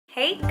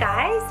Hey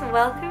guys,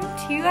 welcome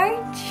to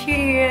our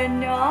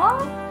channel.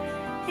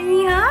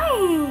 Hey,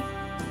 hi.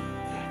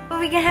 What are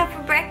we gonna have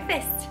for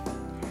breakfast?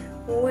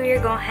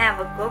 We're gonna have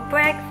a good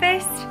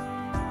breakfast.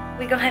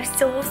 We're gonna have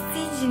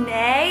sausage and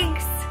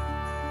eggs.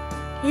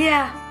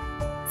 Yeah.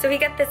 So he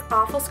got this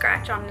awful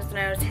scratch on his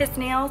nose. His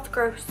nails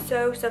grow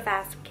so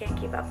fast, we can't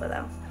keep up with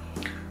them.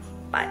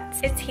 But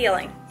it's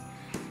healing.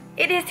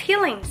 It is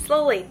healing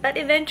slowly, but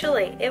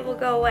eventually it will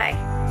go away.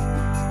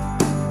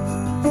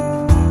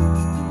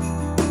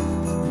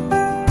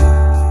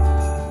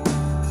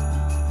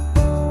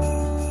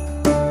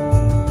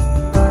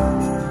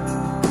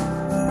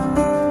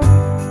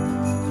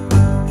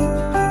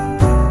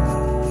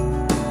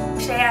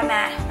 Today I'm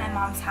at my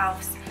mom's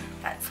house.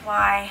 That's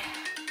why.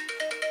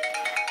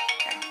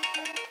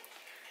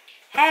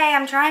 Hey,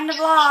 I'm trying to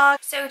vlog.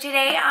 So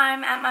today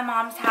I'm at my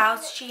mom's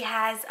house. She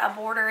has a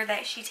boarder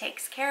that she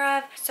takes care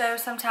of. So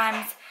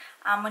sometimes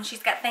when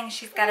she's got things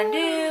she's got to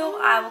do,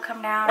 I will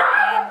come down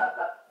and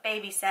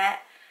babysit.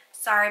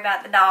 Sorry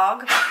about the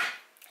dog.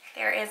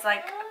 There is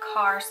like a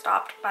car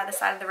stopped by the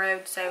side of the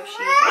road, so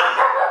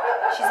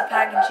she's a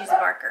pug and she's a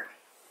barker.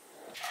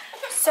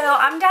 So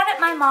I'm down at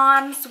my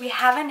mom's. We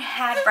haven't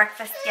had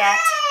breakfast yet.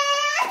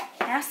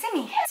 Now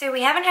Simi. So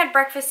we haven't had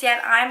breakfast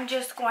yet. I'm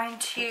just going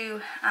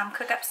to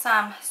cook up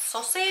some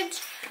sausage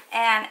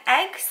and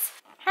eggs.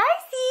 Hi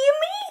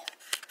Simi.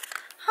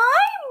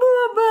 Hi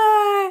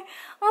Bubba.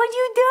 What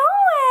you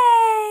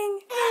doing?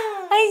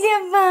 Is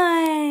it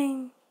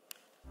fun?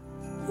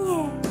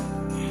 Yeah.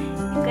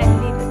 You got a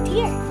little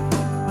tear.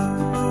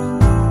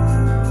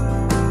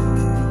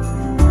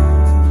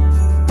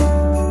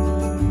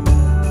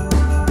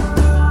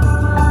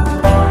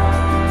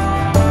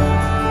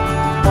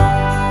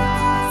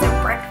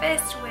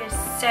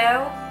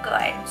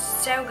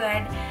 So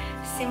good.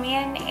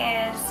 Simeon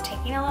is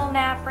taking a little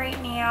nap right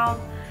now,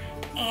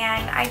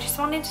 and I just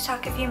wanted to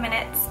talk a few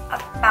minutes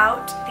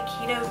about the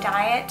keto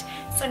diet.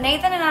 So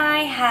Nathan and I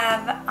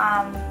have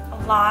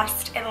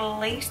lost at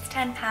least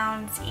 10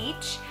 pounds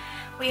each.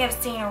 We have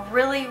seen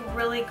really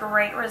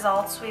great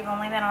results. We've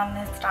only been on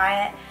this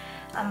diet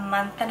a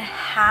month and a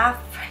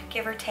half,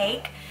 give or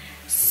take.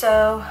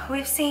 So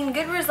we've seen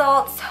good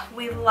results.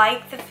 We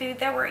like the food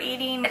that we're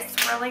eating. It's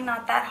really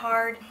not that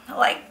hard.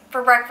 Like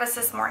for breakfast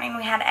this morning,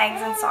 we had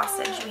eggs and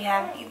sausage. We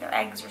have either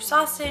eggs or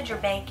sausage or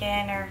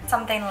bacon or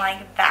something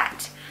like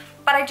that.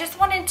 But I just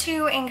wanted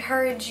to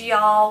encourage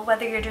y'all,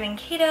 whether you're doing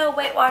keto,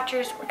 Weight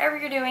Watchers, whatever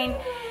you're doing,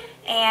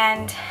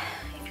 and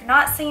if you're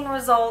not seeing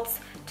results,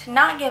 to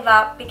not give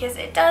up, because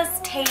it does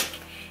take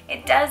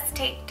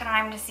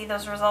time to see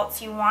those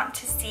results you want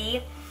to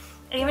see.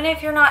 Even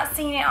if you're not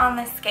seeing it on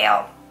the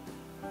scale,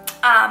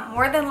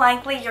 more than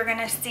likely you're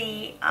gonna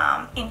see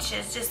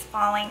inches just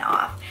falling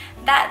off.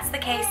 That's the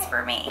case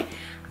for me.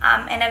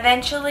 And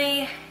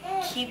eventually,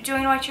 keep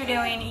doing what you're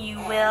doing, you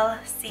will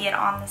see it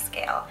on the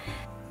scale.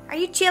 Are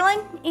you chilling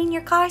in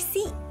your car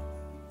seat?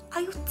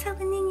 Are you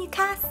chilling in your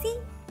car seat?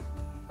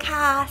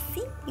 Car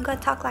seat? You gotta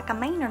talk like a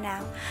Mainer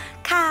now.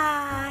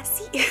 Car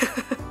seat.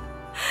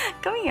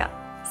 Come here.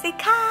 Say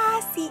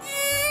car seat.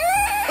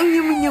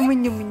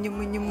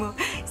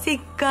 Say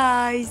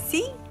car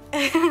seat.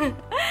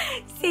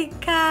 Say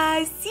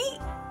car seat.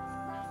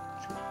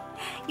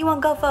 You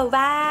wanna go for a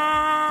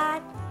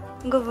ride?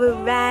 Go for a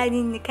ride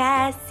in the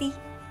car seat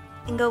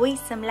and go eat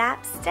some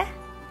lobster?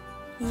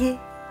 Yeah.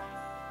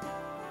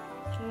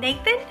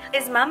 Nathan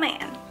is my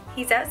man.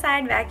 He's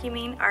outside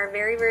vacuuming our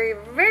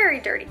very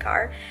dirty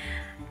car.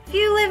 If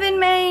you live in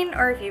Maine,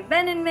 or if you've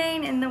been in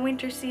Maine in the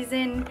winter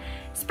season,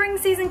 spring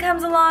season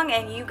comes along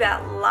and you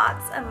got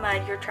lots of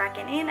mud. You're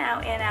tracking in,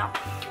 out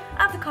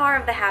of the car,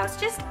 of the house,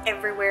 just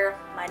everywhere,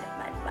 mud.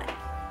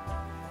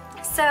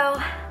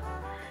 So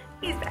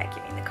he's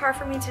vacuuming the car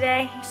for me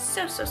today. He's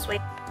so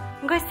sweet.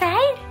 I'm going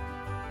outside.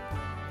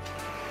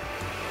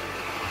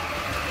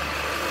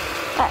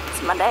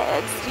 That's my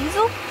dad's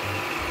diesel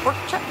work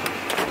truck.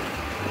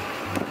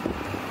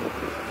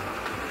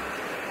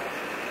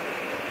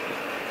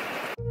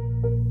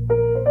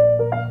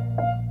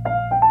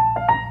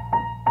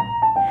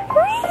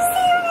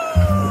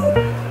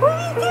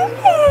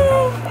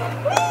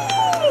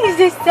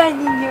 The sun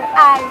in your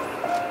eyes.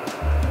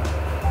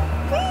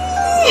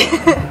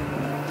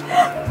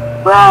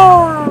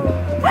 Wow.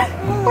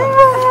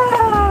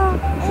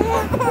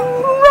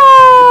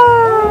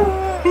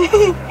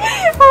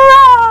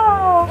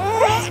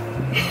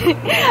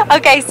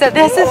 Okay, so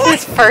this is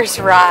his first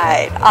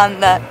ride on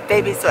the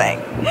baby swing.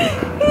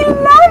 He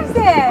loves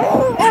it.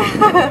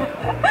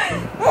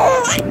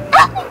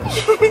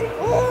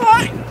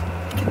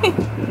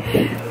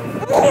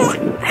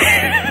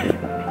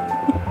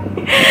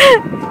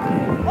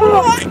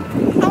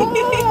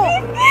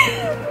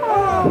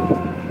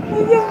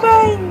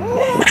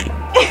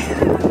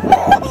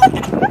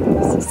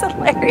 This is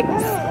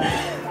hilarious.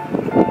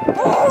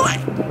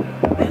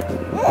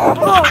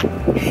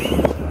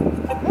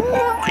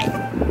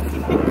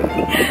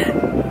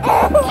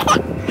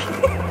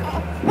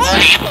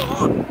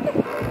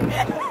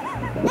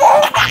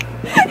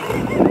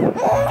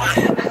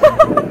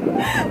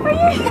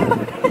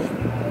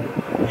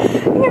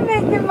 You're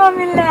making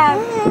mommy laugh.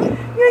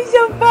 You're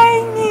so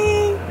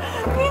funny.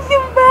 You're so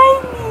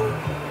funny.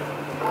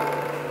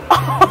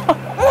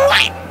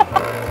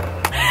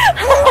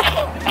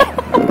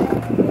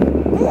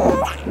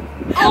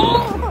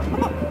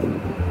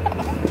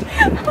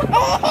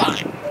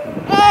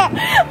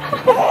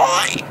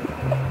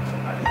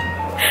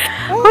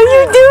 What are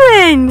you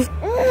doing?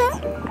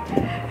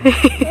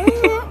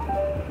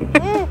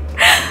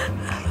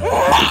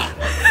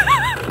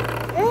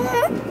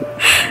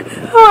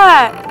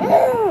 What?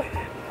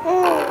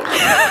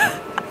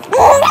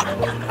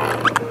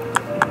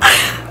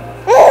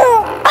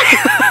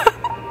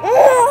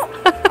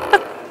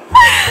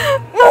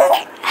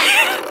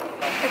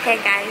 Okay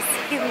guys,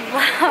 he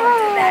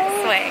loved that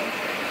swing.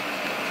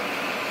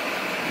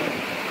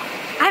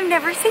 I've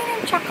never seen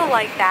him chuckle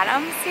like that.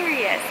 I'm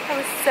serious. That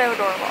was so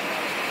adorable.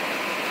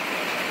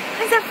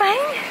 Was that fun?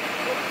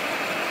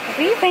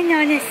 We went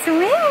on a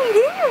swing,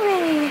 didn't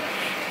we?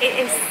 It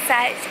is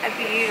such a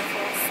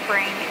beautiful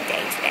spring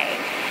day today.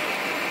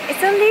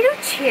 It's a little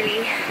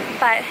chilly,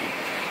 but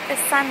the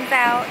sun's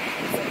out.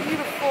 It's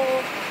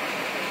beautiful.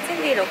 It's a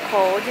little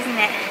cold, isn't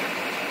it?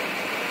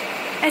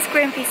 That's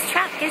Grampy's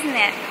truck, isn't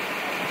it?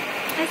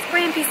 That's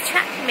Grampy's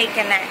truck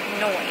making that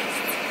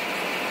noise.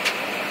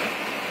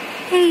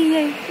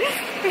 Hey,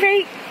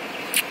 right.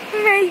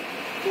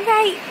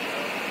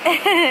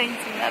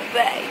 It's my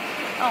baby.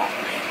 Oh,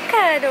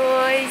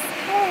 cuddles.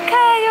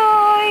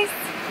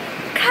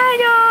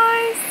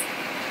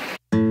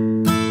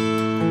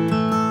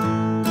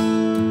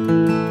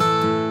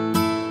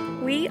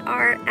 We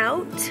are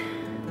out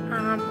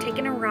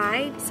taking a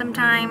ride.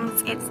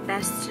 Sometimes it's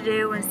best to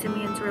do when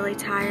Simeon's really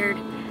tired,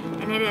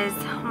 and it is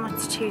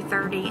almost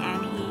 2:30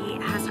 and he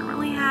hasn't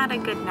really had a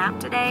good nap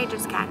today,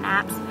 just cat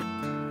naps.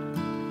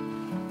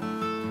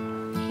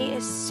 He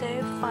is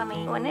so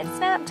funny. When it's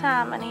nap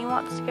time and he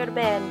wants to go to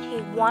bed,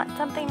 he wants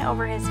something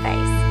over his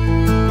face.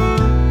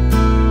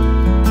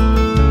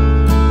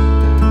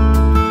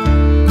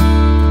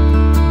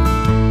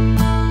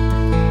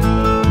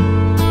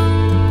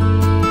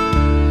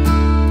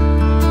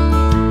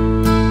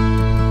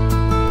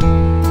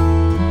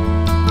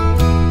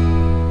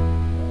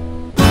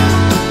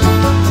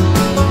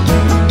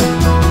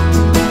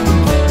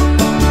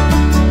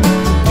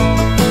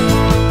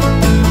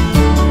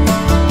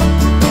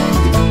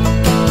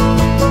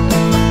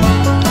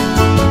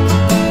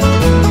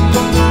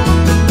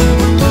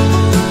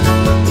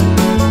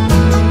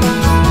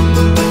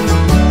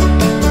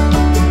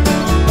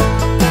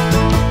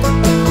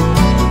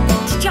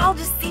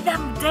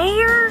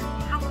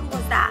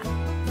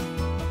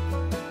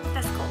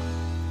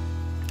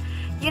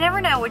 You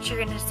never know what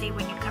you're gonna see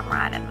when you come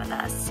riding with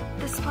us.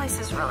 This place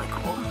is really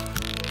cool.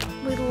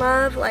 We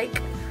love like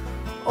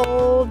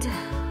old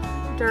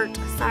dirt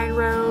side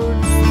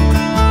roads.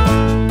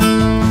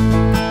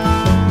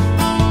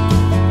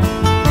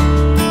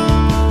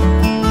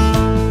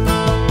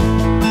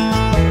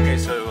 Okay,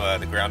 so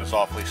the ground is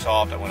awfully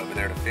soft. I went over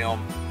there to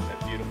film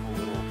that beautiful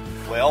little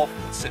well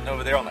that's sitting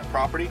over there on that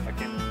property. I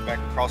came back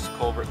across the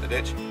culvert in the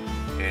ditch,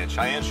 and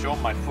Cheyenne showed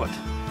my foot.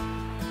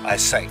 I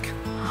sank.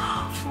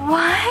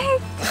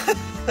 What?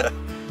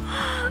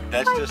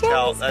 That's just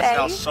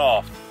how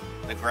soft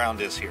the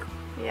ground is here.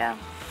 Yeah.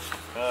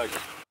 Okay.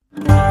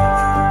 We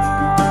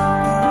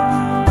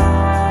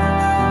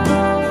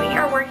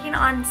are working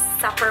on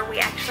supper. We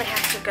actually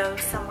have to go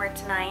somewhere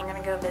tonight. I'm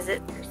gonna go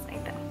visit. Here's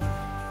Nathan.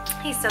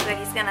 He's so good.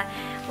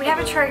 We have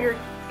a Traeger.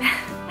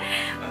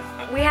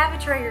 We have a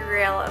Traeger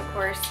grill, of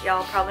course.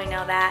 Y'all probably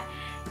know that.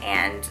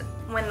 And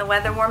when the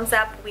weather warms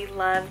up, we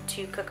love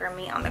to cook our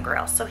meat on the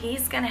grill. So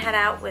he's gonna head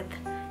out with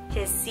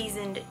his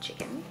seasoned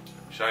chicken.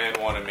 Cheyenne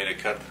wanted me to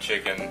cut the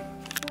chicken in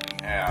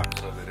half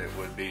so that it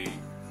would be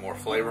more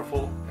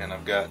flavorful, and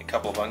I've got a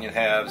couple of onion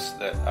halves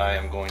that I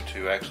am going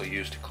to actually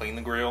use to clean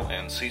the grill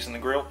and season the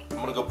grill. I'm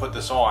gonna go put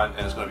this on,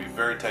 and it's gonna be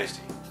very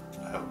tasty,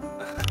 I hope.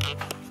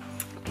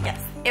 Yes,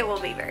 it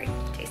will be very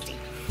tasty.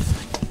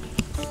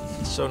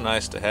 It's so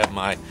nice to have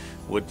my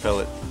wood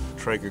pellet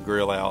Traeger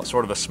grill out.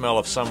 Sort of a smell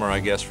of summer, I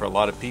guess, for a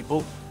lot of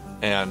people,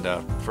 and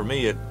for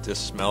me it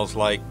just smells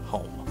like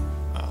home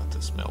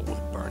to smell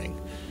wood burning.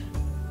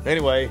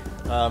 Anyway,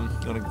 I'm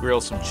gonna grill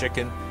some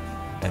chicken,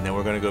 and then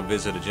we're gonna go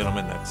visit a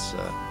gentleman that's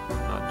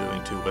not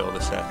doing too well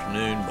this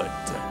afternoon, but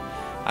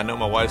I know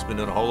my wife's been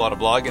doing a whole lot of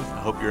vlogging. I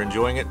hope you're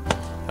enjoying it.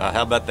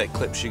 How about that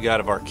clip she got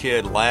of our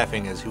kid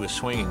laughing as he was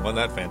swinging? Wasn't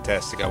that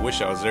fantastic? I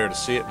wish I was there to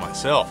see it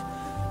myself,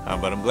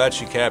 but I'm glad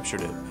she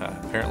captured it.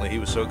 Apparently he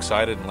was so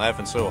excited and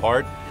laughing so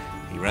hard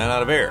he ran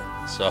out of air.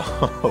 So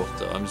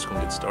I'm just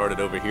gonna get started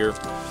over here.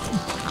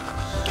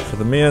 For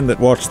the men that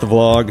watch the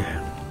vlog,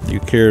 you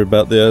care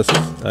about this.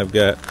 I've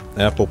got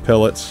apple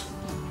pellets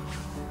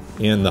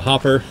in the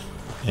hopper,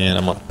 and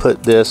I'm gonna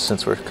put this,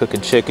 since we're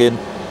cooking chicken,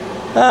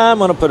 I'm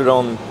gonna put it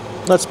on,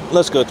 let's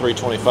go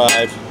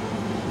 325.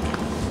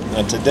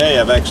 And today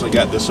I've actually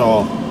got this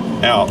all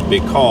out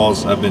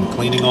because I've been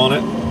cleaning on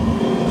it.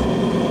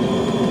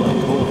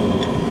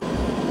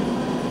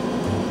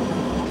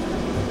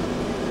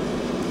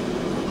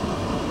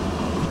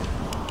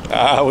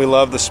 Ah, we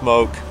love the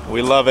smoke.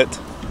 We love it.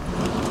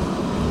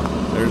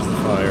 There's the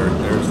fire.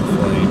 There's the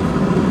flame.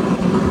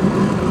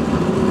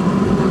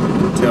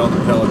 You can tell the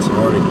pellets have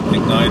already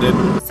ignited.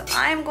 So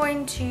I'm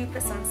going to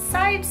put some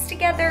sides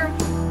together.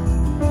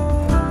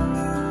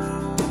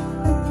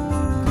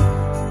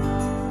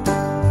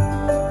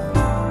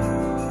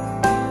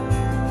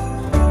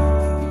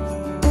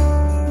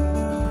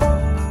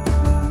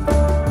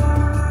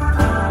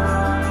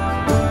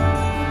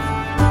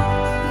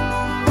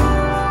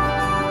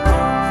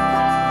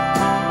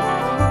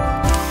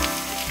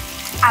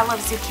 I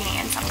love zucchini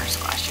and summer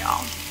squash,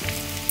 y'all.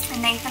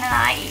 And Nathan and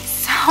I eat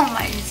so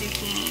much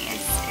zucchini.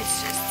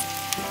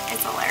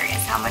 It's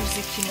hilarious how much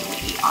zucchini we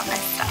eat on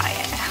this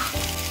diet.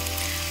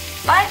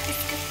 But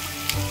it's good.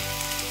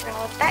 We're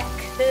gonna let that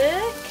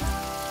cook.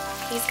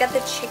 He's got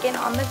the chicken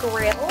on the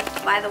grill.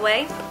 By the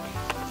way,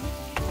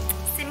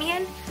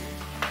 Simeon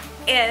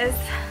is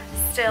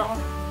still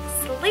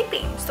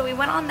sleeping. So we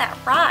went on that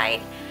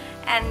ride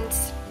and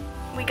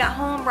we got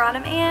home, brought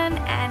him in,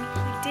 and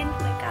he didn't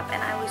wake up,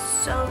 and I was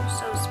so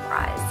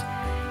surprised.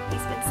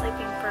 He's been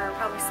sleeping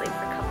probably for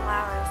a couple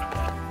hours.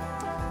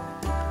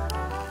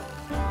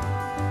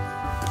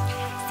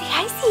 Say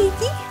hi,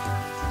 Sadie.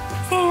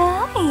 Say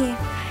hi.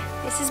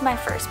 This is my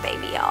first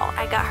baby, y'all.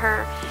 I got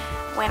her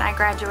when I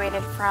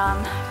graduated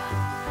from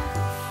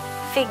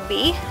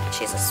Figby.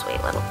 She's a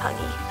sweet little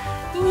puggy.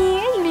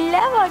 Yeah, you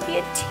love all the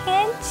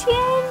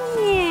attention.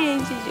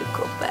 Yeah, she's a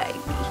good baby.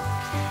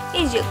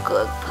 He's a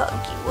good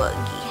puggy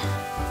wuggy.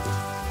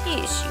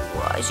 Yes, you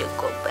was a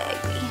good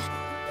baby.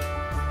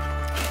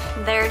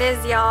 There it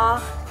is,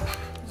 y'all.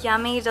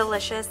 Yummy,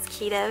 delicious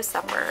keto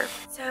supper.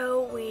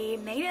 So we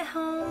made it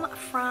home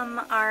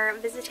from our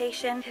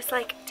visitation. It's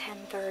like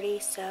 10:30,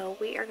 so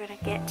we are gonna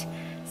get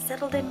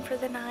settled in for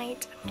the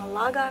night. I'm gonna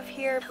log off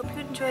here. Hope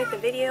you enjoyed the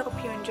video.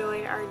 Hope you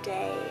enjoyed our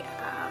day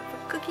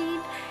of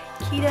cooking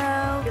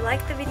keto. If you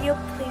like the video,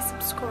 please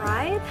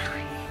subscribe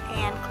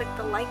and click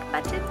the like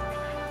button.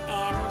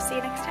 And we'll see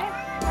you next time.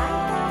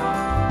 Bye.